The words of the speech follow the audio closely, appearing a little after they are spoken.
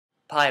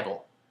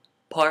Pieble,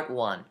 Part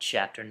 1,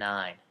 Chapter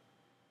 9.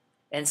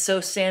 And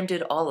so Sam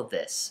did all of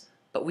this,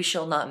 but we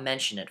shall not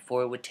mention it,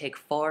 for it would take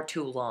far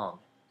too long,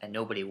 and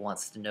nobody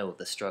wants to know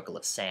the struggle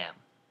of Sam.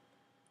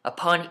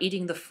 Upon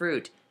eating the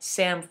fruit,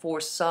 Sam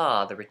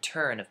foresaw the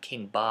return of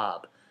King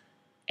Bob,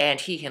 and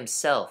he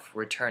himself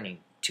returning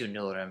to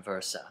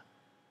Nuremversa.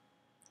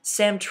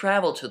 Sam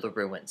traveled to the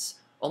ruins,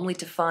 only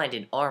to find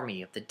an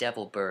army of the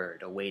devil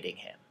bird awaiting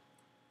him,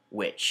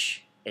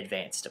 which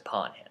advanced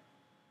upon him.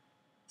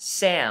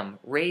 Sam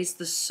raised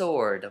the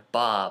sword of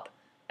Bob,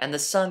 and the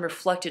sun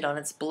reflected on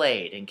its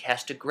blade and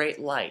cast a great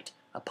light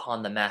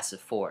upon the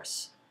massive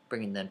force,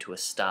 bringing them to a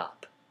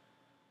stop.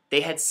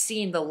 They had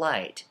seen the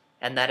light,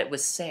 and that it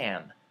was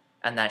Sam,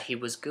 and that he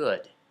was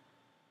good.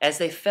 As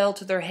they fell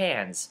to their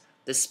hands,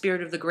 the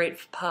spirit of the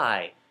great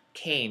pie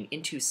came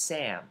into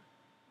Sam,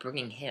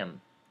 bringing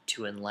him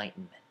to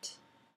enlightenment.